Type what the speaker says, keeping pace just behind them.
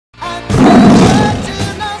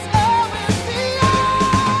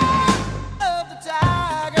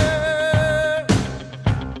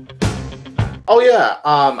Yeah,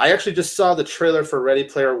 I actually just saw the trailer for Ready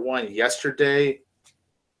Player One yesterday.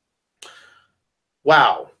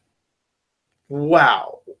 Wow.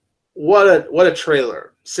 Wow. What a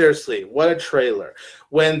trailer. Seriously, what a trailer.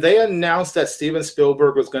 When they announced that Steven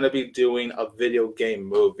Spielberg was going to be doing a video game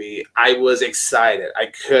movie, I was excited.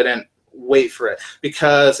 I couldn't wait for it,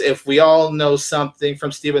 because if we all know something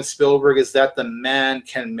from Steven Spielberg, is that the man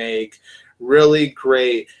can make really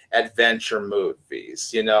great adventure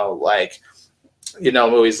movies,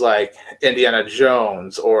 movies like Indiana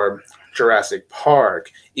Jones or Jurassic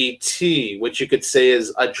Park, E.T., which you could say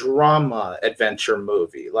is a drama adventure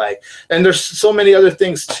movie. And there's so many other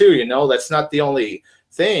things too, that's not the only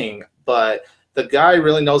thing, but the guy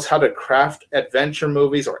really knows how to craft adventure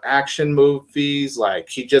movies or action movies. Like,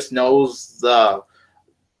 he just knows the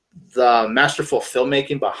masterful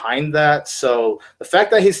filmmaking behind that. So the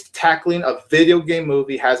fact that he's tackling a video game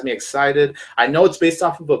movie has me excited. I know it's based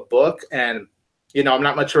off of a book, and I'm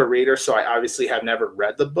not much of a reader, so I obviously have never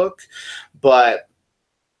read the book, but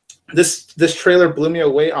this trailer blew me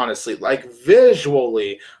away, honestly. Like,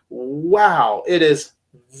 visually, wow, it is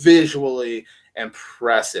visually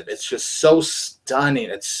impressive. It's just so stunning.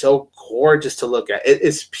 It's so gorgeous to look at. It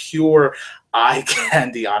is pure eye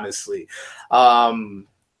candy, honestly. Wow.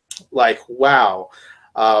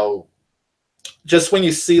 Just when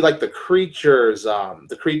you see like the creatures, and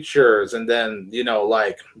then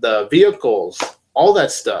like the vehicles, all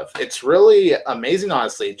that stuff, it's really amazing,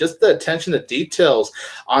 honestly. Just the attention to details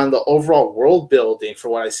on the overall world building for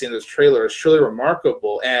what I see in this trailer is truly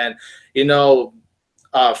remarkable. And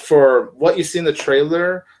for what you see in the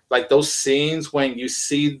trailer, like those scenes when you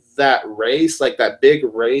see that race, like that big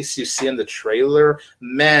race you see in the trailer,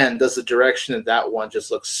 man, does the direction of that one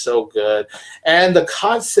just look so good. And the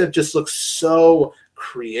concept just looks so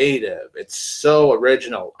creative. It's so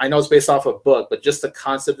original. I know it's based off a book, but just the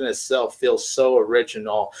concept in itself feels so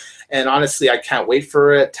original. And honestly, I can't wait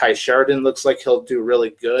for it. Ty Sheridan looks like he'll do really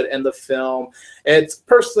good in the film. It's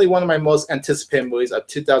personally one of my most anticipated movies of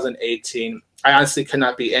 2018. I honestly could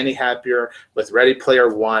not be any happier with Ready Player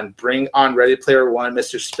One. Bring on Ready Player One,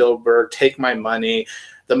 Mr. Spielberg. Take my money.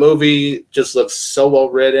 The movie just looks so well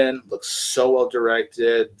written, looks so well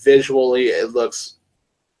directed. Visually, it looks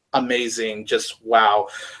amazing. Just wow.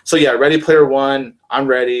 So yeah, Ready Player One, I'm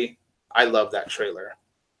ready. I love that trailer.